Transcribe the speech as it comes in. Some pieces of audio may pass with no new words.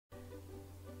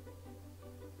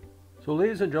So,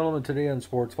 ladies and gentlemen, today on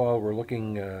Sports File, we're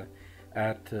looking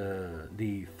at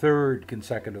the third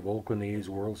consecutive Oakland A's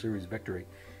World Series victory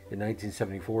in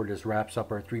 1974. This wraps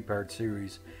up our three-part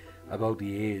series about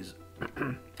the A's.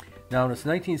 Now, this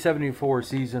 1974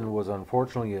 season was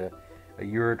unfortunately a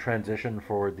year of transition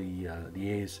for the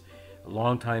A's.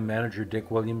 Longtime manager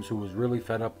Dick Williams, who was really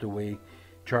fed up the way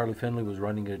Charlie Finley was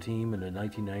running the team in the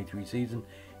 1993 season,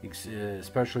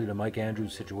 especially the Mike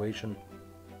Andrews situation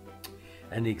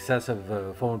and the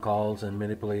excessive phone calls and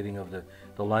manipulating of the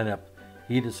lineup,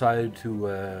 he decided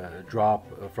to drop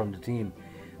from the team.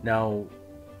 Now,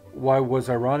 what was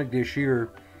ironic this year,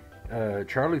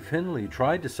 Charlie Finley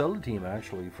tried to sell the team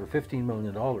actually for $15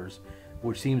 million,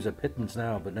 which seems a pittance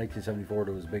now, but 1974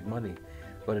 it was big money,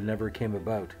 but it never came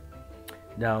about.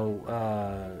 Now,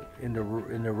 in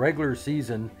the regular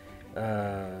season,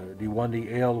 they won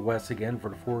the AL West again for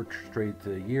the fourth straight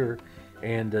year.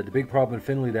 And the big problem in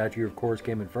Finley that year, of course,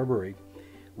 came in February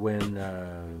when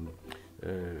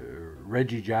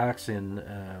Reggie Jackson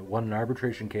won an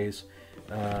arbitration case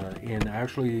in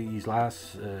actually his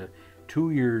last 2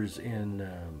 years in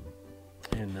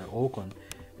Oakland.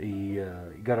 He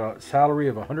got a salary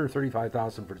of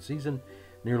 $135,000 for the season,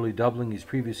 nearly doubling his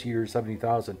previous year's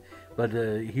 $70,000. But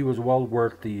he was well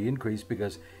worth the increase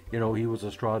because he was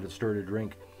a straw that stirred a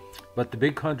drink. But the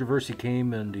big controversy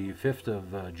came on the 5th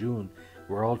of June,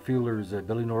 where outfielders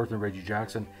Billy North and Reggie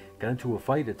Jackson got into a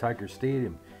fight at Tiger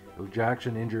Stadium.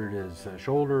 Jackson injured his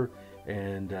shoulder,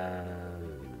 and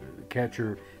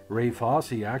catcher Ray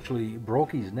Fosse actually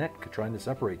broke his neck trying to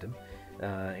separate them,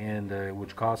 and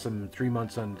which cost him 3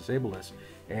 months on disabled list.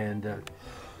 And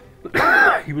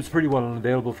he was pretty well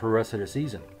unavailable for the rest of the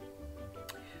season.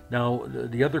 Now,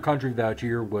 the other controversy that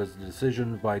year was the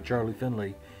decision by Charlie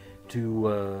Finley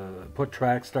to put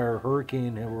track star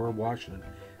Hurricane Harold Washington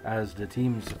as the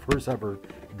team's first ever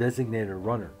designated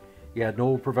runner. He had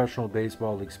no professional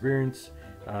baseball experience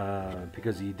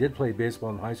because he did play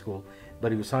baseball in high school,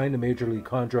 but he was signed a major league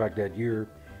contract that year,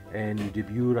 and he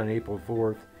debuted on April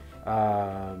 4th,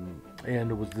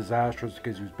 and it was disastrous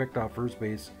because he was picked off first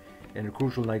base in a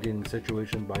crucial ninth-inning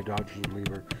situation by Dodgers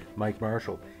reliever Mike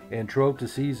Marshall. And throughout the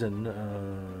season,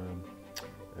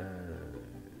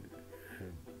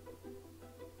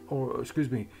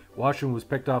 Washington was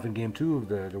picked off in Game 2 of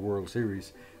the World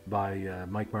Series by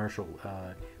Mike Marshall,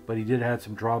 but he did have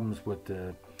some problems with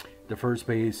the first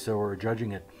base or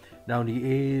judging it. Now, the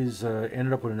A's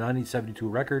ended up with a 1972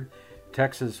 record.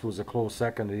 Texas was a close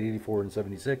second at 84 and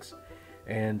 76.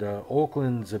 And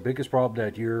Oakland's biggest problem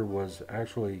that year was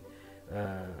actually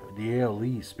the AL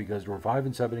East, because they were 5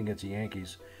 and 7 against the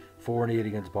Yankees, 4 and 8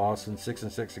 against Boston, 6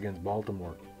 and 6 against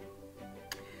Baltimore.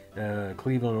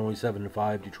 Cleveland only 7 and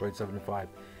 5, Detroit 7 and 5.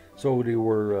 So they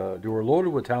were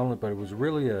loaded with talent, but it was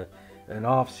really an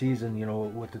off season.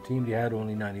 With the team they had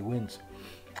only 90 wins.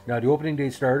 Now, the opening day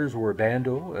starters were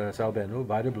Sal Bando,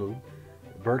 Vida Blue,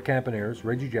 Bert Campaneris,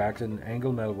 Reggie Jackson,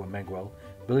 Angel Manuel,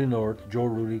 Billy North, Joe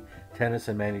Rudy, Tennis,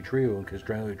 and Manny Trio. And because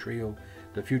Trio,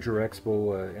 the future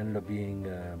Expo, ended up being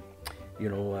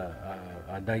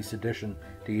a nice addition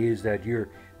to the A's that year.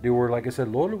 They were, like I said,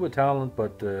 loaded with talent,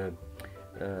 but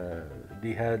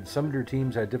they had some of their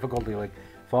teams had difficulty. Like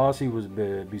Fosse was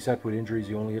beset with injuries.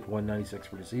 He only hit 196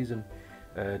 for the season.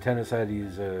 Tennis had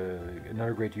his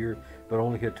another great year, but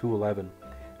only hit 211.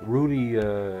 Rudy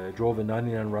drove in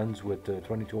 99 runs with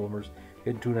 22 homers,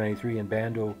 hit 293, and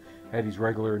Bando had his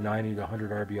regular 90 to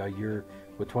 100 RBI year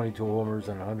with 22 homers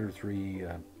and 103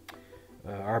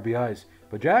 RBIs.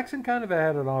 But Jackson kind of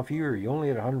had an off year. He only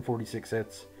had 146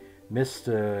 hits, missed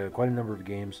quite a number of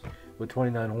games with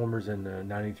 29 homers and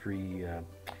 93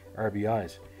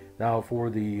 RBIs. Now, for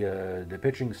the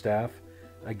pitching staff,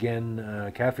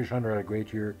 again, Catfish Hunter had a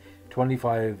great year,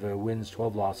 25 wins,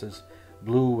 12 losses.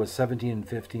 Blue was 17 and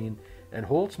 15, and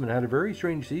Holtzman had a very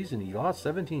strange season. He lost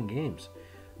 17 games,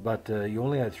 but he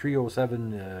only had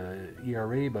 3.07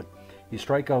 ERA, but his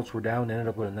strikeouts were down, ended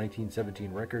up with a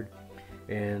 1917 record.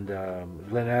 And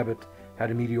Glenn Abbott had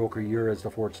a mediocre year as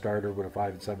the fourth starter with a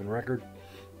 5-7 record.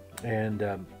 And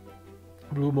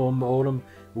Blue Odom,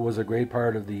 who was a great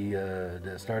part of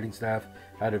the starting staff,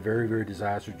 had a very, very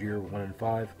disastrous year,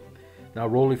 1-5. Now,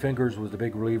 Rollie Fingers was the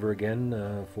big reliever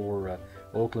again for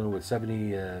Oakland with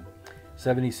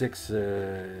 76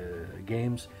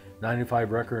 games,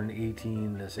 95 record, and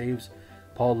 18 saves.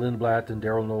 Paul Lindblad and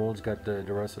Darryl Knowles got the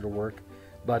rest of the work.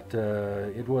 But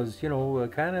it was,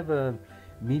 kind of a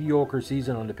mediocre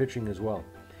season on the pitching as well.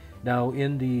 Now,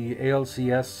 in the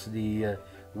ALCS, they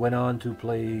went on to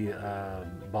play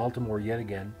Baltimore yet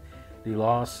again. They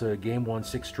lost Game 1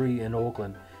 6-3 in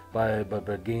Oakland,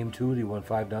 but Game 2 they won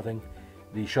 5-0.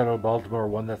 They shut out Baltimore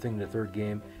 1-0 in the third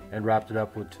game and wrapped it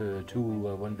up with a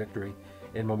 2-1 victory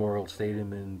in Memorial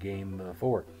Stadium in Game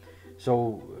 4.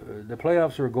 So the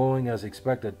playoffs were going as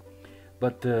expected,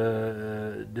 but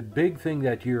the big thing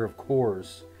that year, of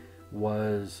course,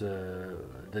 was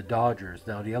the Dodgers.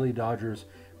 Now, the LA Dodgers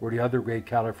were the other great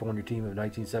California team of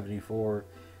 1974,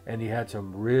 and he had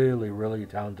some really, really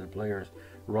talented players.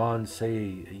 Ron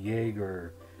Cey,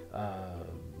 Yeager,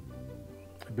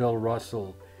 Bill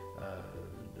Russell,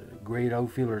 great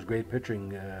outfielders, great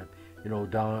pitching,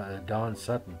 Don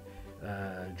Sutton,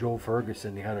 Joe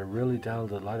Ferguson. He had a really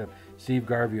talented lineup. Steve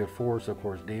Garvey at fourth, of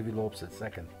course, Davey Lopes at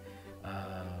second.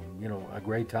 A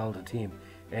great talented team.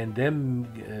 And them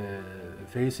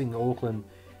facing Oakland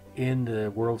in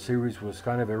the World Series was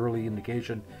kind of an early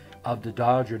indication of the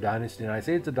Dodger dynasty. And I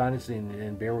say it's a dynasty,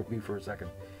 and bear with me for a second.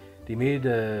 They made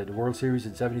the World Series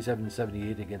in 77 and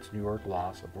 78 against New York,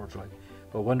 lost, unfortunately,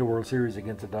 but won the World Series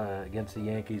against the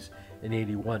Yankees in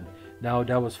 81. Now,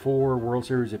 that was 4 World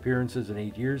Series appearances in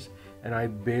 8 years, and I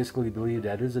basically believe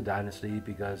that is a dynasty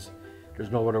because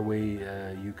there's no other way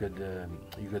you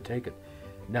could take it.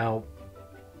 Now,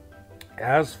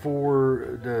 as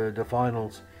for the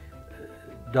finals,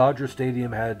 Dodger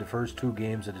Stadium had the first 2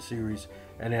 games of the series,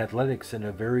 and Athletics in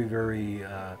a very, very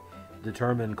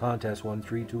determined contest won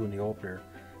 3-2 in the opener.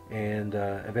 And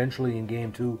eventually in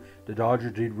Game 2, the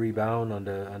Dodgers did rebound on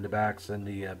the backs and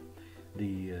the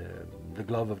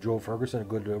glove of Joe Ferguson, a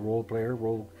good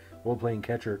role-playing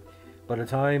catcher. By the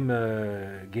time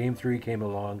Game 3 came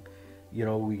along,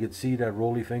 we could see that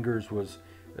Rollie Fingers was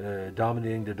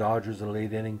dominating the Dodgers in the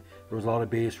late inning. There was a lot of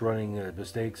base running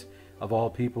mistakes of all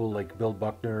people, like Bill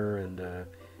Buckner and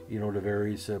the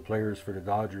various players for the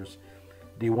Dodgers.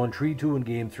 They won 3-2 in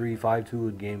Game 3, 5-2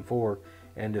 in Game 4,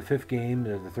 and the fifth game,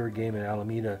 the third game in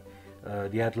Alameda,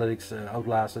 the Athletics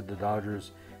outlasted the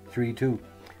Dodgers 3-2.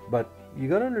 But you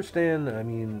got to understand,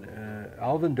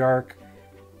 Alvin Dark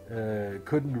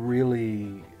couldn't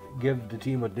really give the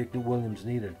team what Dick Williams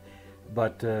needed.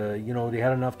 But, they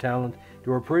had enough talent.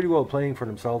 They were pretty well playing for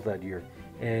themselves that year.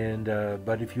 And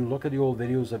but if you look at the old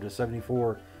videos of the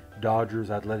 74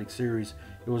 Dodgers Athletic Series,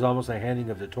 it was almost a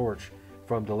handing of the torch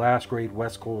from the last great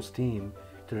West Coast team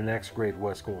to the next great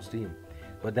West Coast team.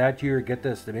 But that year, get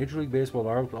this, the Major League Baseball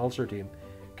All-Star team,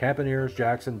 Campaneris,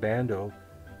 Jackson, Bando,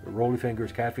 Rollie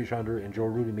Fingers, Catfish Hunter, and Joe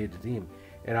Rudi made the team.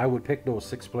 And I would pick those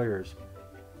 6 players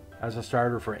as a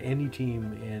starter for any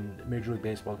team in Major League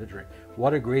Baseball history.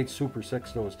 What a great Super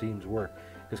 6 those teams were.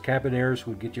 Because Campaneris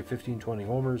would get you 15, 20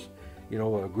 homers,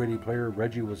 a gritty player.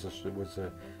 Reggie was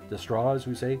the straw, as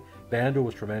we say. Bando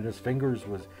was tremendous. Fingers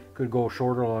could go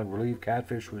shorter along relief.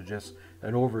 Catfish was just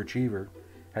an overachiever.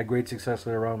 Had great success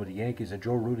later on with the Yankees. And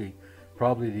Joe Rudi,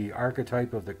 probably the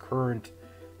archetype of the current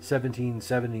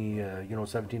 1770,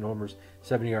 17 homers,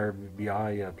 70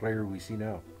 RBI player we see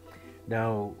now.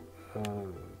 Now,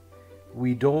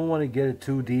 we don't want to get it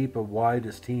too deep of why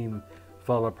this team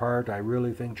fell apart. I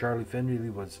really think Charlie Finley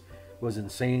was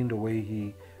insane the way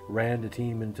he ran the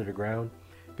team into the ground,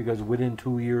 because within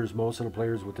 2 years, most of the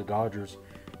players with the Dodgers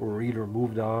were either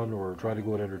moved on or tried to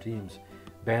go to other teams.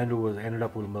 Bando ended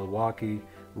up with Milwaukee.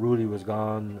 Rudi was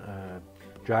gone.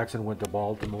 Jackson went to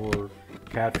Baltimore.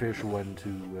 Catfish went to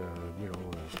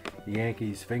the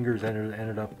Yankees. Fingers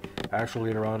ended up actually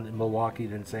later on in Milwaukee,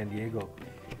 then San Diego.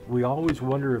 We always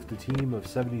wonder if the team of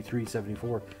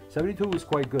 73-74, 72 was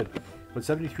quite good, but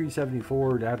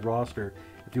 73-74, that roster,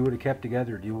 if you would have kept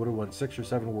together, you would have won 6 or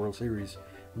 7 World Series,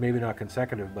 maybe not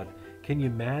consecutive, but can you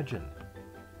imagine,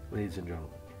 ladies and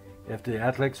gentlemen, if the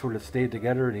Athletics would have stayed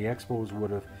together and the Expos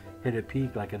would have hit a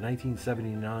peak like a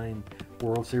 1979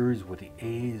 World Series with the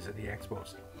A's and the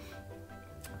Expos?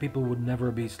 People would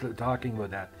never be talking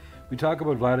about that. We talk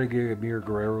about Vladimir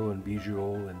Guerrero and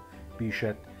Biggio and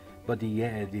Bichette, but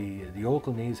the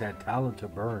Oakland A's had talent to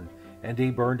burn, and they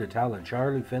burned the talent.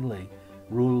 Charlie Finley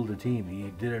ruled the team. He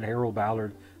did a Harold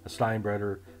Ballard, a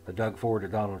Steinbrenner, a Doug Ford, a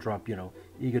Donald Trump,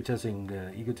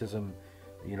 egotism,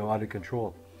 out of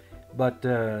control. But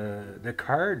the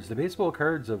cards, the baseball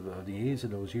cards of the A's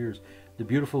in those years, the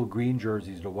beautiful green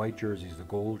jerseys, the white jerseys, the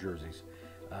gold jerseys,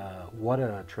 what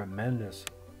a tremendous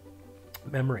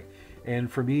memory. And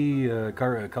for me,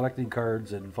 collecting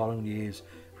cards and following the A's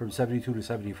from 72 to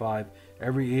 75,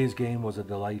 every A's game was a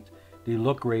delight. They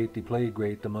looked great, they played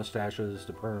great, the mustaches,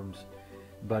 the perms.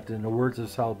 But in the words of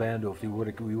Sal Bando, if we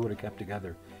would have kept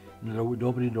together,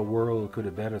 nobody in the world could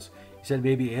have bet us. He said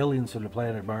maybe aliens from the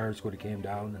planet Mars could have came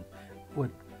down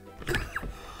and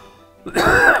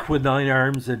with 9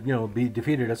 arms and be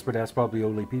defeated us, but that's probably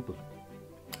only people.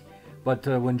 But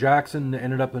when Jackson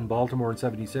ended up in Baltimore in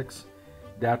 '76,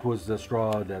 that was the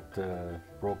straw that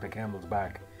broke the camel's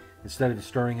back. instead of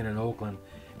stirring it in Oakland.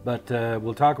 But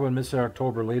we'll talk about Mr.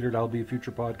 October later. That'll be a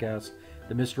future podcast.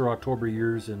 The Mr. October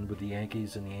years and with the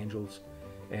Yankees and the Angels.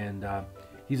 And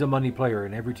he's a money player,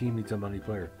 and every team needs a money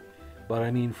player. But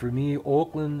I mean, for me,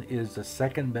 Oakland is the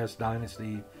second best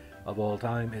dynasty of all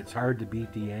time. It's hard to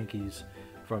beat the Yankees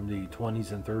from the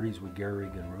 20s and 30s with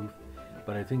Gehrig and Ruth.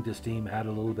 But I think this team had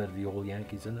a little bit of the old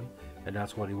Yankees in them, and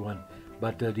that's what he won.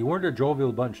 But they weren't a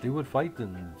jovial bunch. They would fight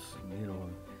and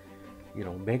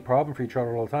make problem for each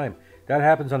other all the time. That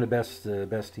happens on the best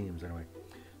teams anyway.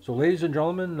 So, ladies and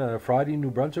gentlemen, Friday,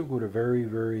 New Brunswick, with a very,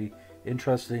 very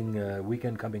interesting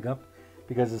weekend coming up,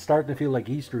 because it's starting to feel like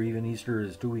Easter. Even Easter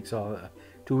is 2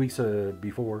 weeks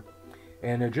before.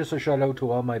 And just a shout out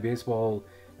to all my baseball,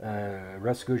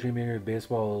 Rescue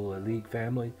Baseball League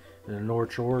family in the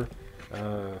North Shore,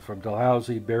 from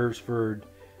Dalhousie, Beresford,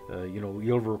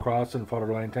 Yilver Crossing. Father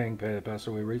Langtang passed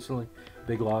away recently.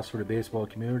 Big loss for the baseball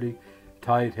community.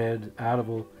 Tidehead,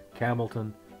 Attleville,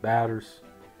 Campbellton, Batters,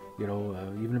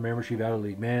 even the membership Valley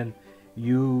League. Man,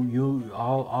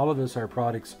 all of us are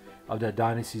products of that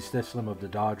dynasty system of the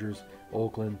Dodgers,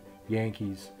 Oakland,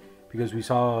 Yankees, because we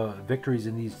saw victories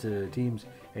in these teams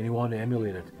and you wanted to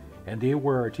emulate it. And they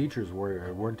were our teachers,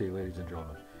 weren't they, ladies and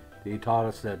gentlemen? They taught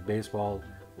us that baseball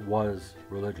was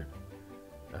religion.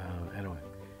 Anyway,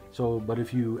 but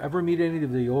if you ever meet any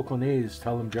of the Oakland A's,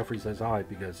 tell them Jeffrey says hi,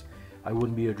 because I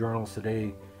wouldn't be a journalist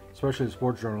today, especially a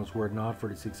sports journalist, were it not for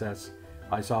the success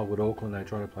I saw with Oakland. I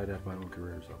try to apply that to my own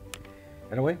career. So,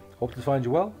 anyway, hope this finds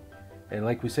you well. And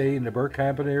like we say in the Burt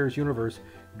Campanair's universe,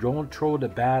 don't throw the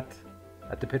bat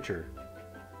at the pitcher,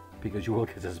 because you will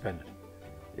get suspended.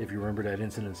 If you remember that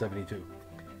incident in '72.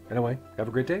 Anyway, have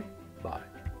a great day. Bye.